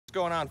What's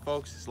going on,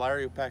 folks? It's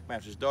Larry with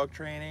Packmasters Dog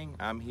Training.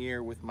 I'm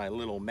here with my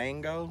little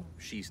Mango.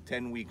 She's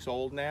 10 weeks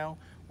old now.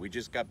 We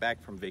just got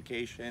back from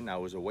vacation. I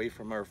was away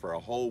from her for a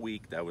whole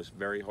week. That was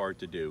very hard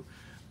to do.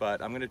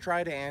 But I'm going to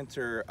try to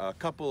answer a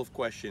couple of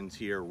questions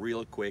here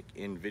real quick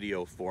in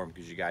video form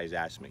because you guys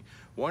asked me.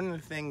 One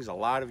of the things a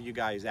lot of you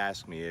guys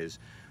ask me is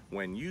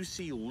when you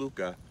see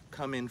Luca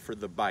come in for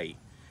the bite,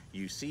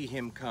 you see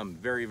him come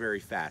very,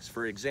 very fast.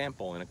 For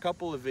example, in a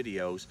couple of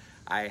videos,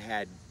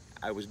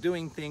 I was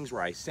doing things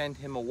where I send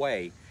him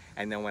away,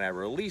 and then when I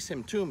release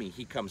him to me,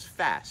 he comes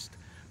fast.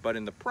 But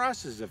in the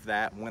process of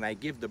that, when I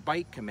give the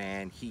bite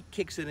command, he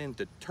kicks it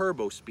into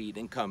turbo speed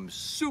and comes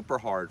super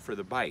hard for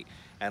the bite.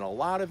 And a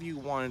lot of you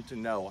wanted to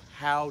know,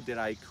 how did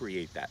I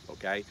create that,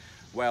 okay?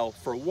 Well,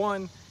 for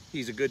one,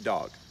 he's a good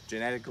dog.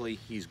 Genetically,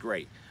 he's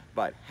great.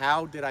 But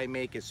how did I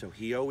make it so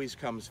he always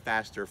comes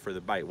faster for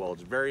the bite? Well,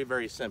 it's very,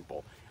 very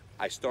simple.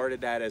 I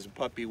started that as a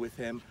puppy with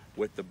him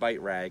with the bite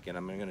rag, and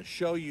I'm going to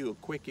show you a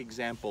quick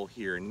example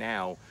here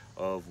now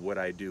of what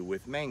I do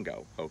with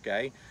Mango,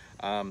 okay?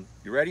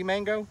 You ready,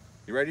 Mango?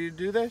 You ready to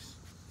do this?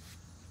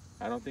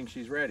 I don't think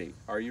she's ready.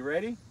 Are you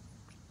ready?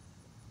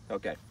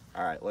 Okay,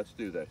 all right, let's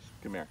do this.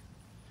 Come here.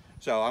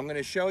 So I'm going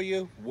to show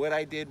you what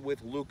I did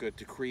with Luca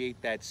to create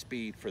that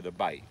speed for the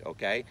bite,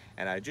 okay?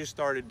 And I just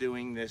started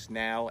doing this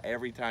now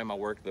every time I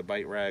work the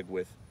bite rag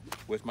with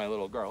my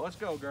little girl. Let's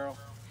go, girl.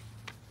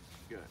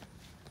 Good.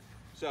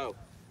 So,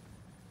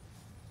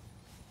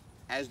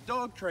 as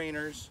dog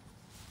trainers,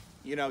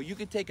 you know, you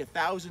could take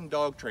 1,000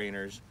 dog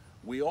trainers.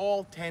 We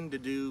all tend to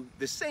do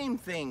the same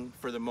thing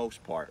for the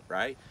most part,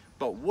 right?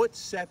 But what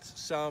sets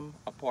some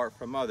apart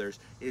from others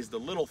is the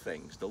little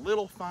things, the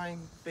little fine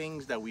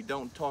things that we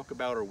don't talk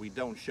about or we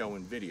don't show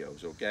in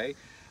videos, okay?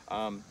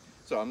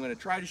 So I'm going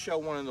to try to show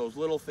one of those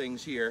little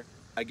things here.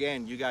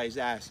 Again, you guys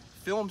asked,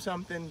 film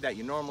something that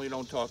you normally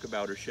don't talk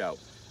about or show.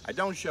 I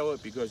don't show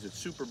it because it's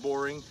super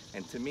boring,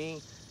 and to me,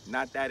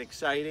 not that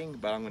exciting,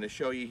 but I'm going to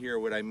show you here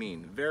what I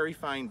mean. Very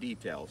fine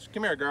details.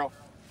 Come here, girl.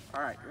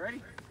 All right, you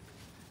ready?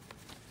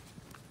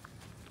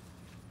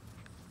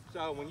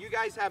 So when you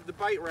guys have the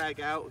bite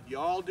rag out, you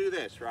all do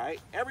this, right?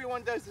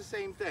 Everyone does the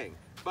same thing,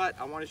 but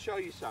I want to show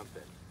you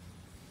something.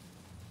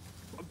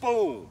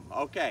 Boom.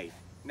 Okay.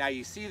 Now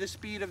you see the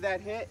speed of that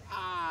hit?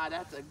 Ah,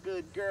 that's a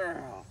good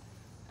girl.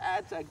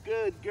 That's a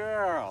good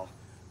girl.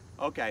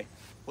 Okay,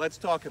 let's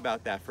talk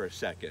about that for a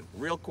second,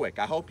 real quick.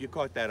 I hope you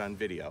caught that on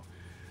video.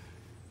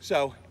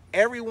 So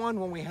everyone,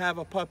 when we have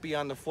a puppy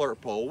on the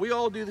flirt pole, we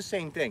all do the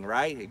same thing,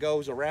 right? It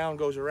goes around,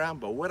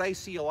 but what I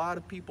see a lot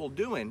of people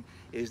doing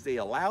is they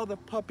allow the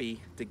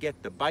puppy to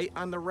get the bite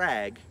on the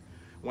rag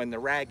when the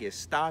rag is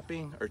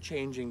stopping or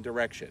changing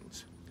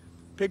directions.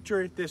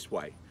 Picture it this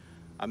way.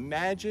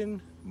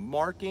 Imagine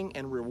marking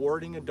and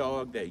rewarding a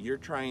dog that you're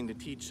trying to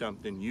teach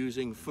something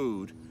using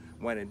food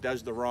when it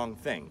does the wrong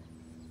thing.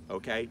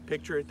 Okay,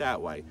 picture it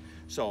that way.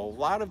 So a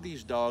lot of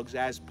these dogs,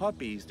 as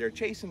puppies, they're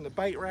chasing the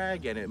bite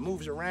rag and it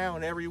moves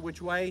around every which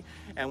way,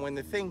 and when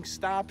the thing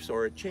stops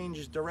or it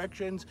changes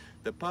directions,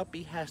 the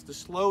puppy has to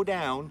slow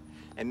down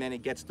and then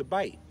it gets the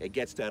bite. It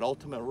gets that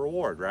ultimate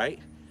reward, right?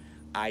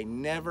 I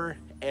never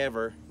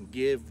ever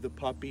give the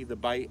puppy the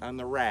bite on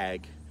the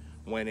rag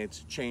when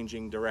it's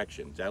changing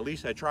directions. At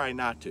least I try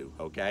not to,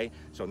 okay?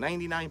 So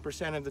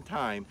 99% of the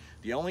time,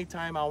 the only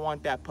time I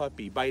want that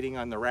puppy biting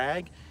on the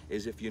rag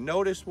is if you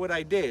notice what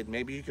I did,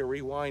 maybe you can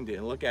rewind it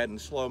and look at it in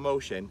slow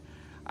motion.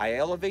 I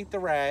elevate the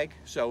rag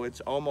so it's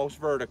almost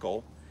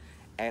vertical,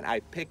 and I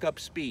pick up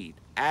speed.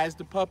 As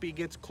the puppy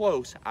gets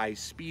close, I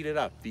speed it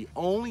up. The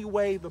only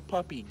way the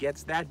puppy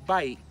gets that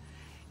bite,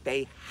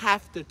 they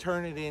have to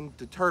turn it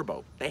into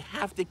turbo. They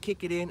have to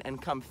kick it in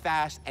and come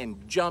fast and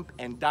jump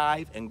and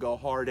dive and go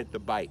hard at the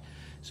bite.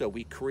 So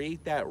we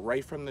create that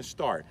right from the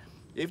start.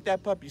 If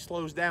that puppy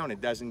slows down,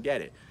 it doesn't get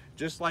it.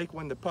 Just like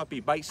when the puppy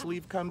bite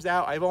sleeve comes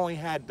out, I've only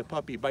had the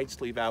puppy bite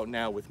sleeve out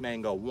now with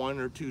Mango 1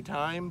 or 2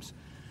 times,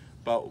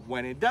 but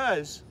when it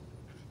does,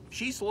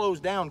 she slows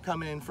down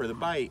coming in for the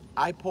bite.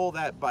 I pull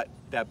that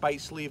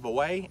bite sleeve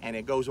away and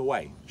it goes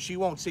away. She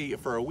won't see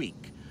it for a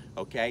week,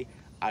 okay?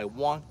 I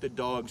want the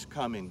dogs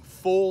coming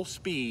full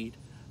speed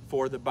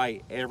for the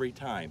bite every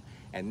time,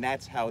 and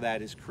that's how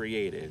that is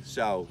created.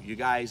 So you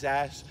guys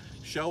ask,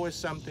 show us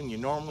something you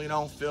normally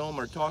don't film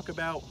or talk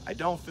about. I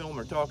don't film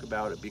or talk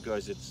about it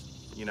because it's,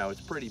 you know,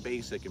 it's pretty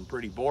basic and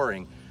pretty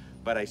boring,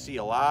 but I see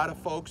a lot of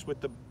folks with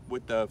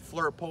the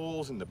flirt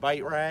poles and the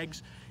bite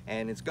rags,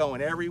 and it's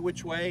going every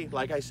which way.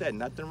 Like I said,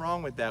 nothing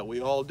wrong with that. We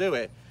all do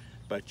it,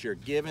 but you're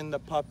giving the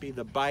puppy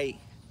the bite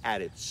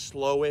at its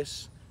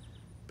slowest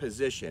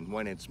position,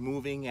 when it's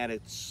moving at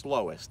its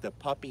slowest. The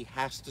puppy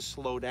has to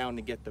slow down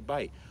to get the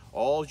bite.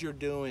 All you're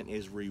doing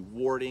is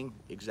rewarding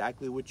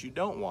exactly what you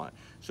don't want.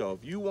 So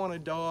if you want a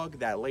dog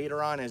that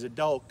later on as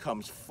adult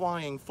comes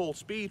flying full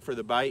speed for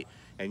the bite,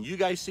 and you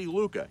guys see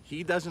Luca,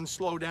 he doesn't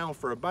slow down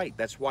for a bite.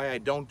 That's why I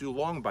don't do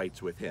long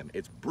bites with him.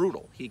 It's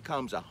brutal. He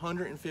comes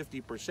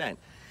 150%.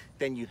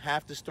 Then you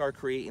have to start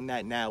creating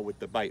that now with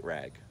the bite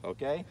rag,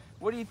 okay?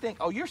 What do you think?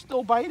 Oh, you're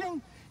still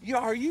biting? Yeah,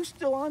 are you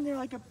still on there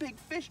like a big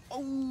fish?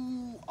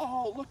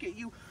 Oh, look at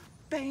you.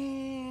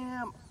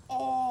 Bam.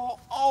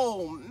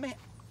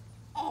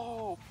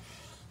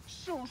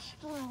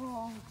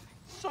 strong,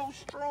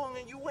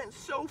 and you went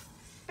so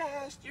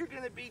fast. You're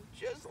gonna be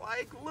just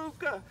like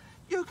Luca.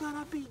 You're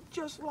gonna be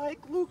just like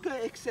Luca,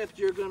 except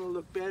you're gonna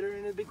look better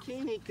in a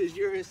bikini because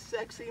you're a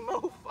sexy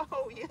mofo.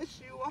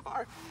 Yes, you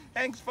are.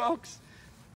 Thanks, folks.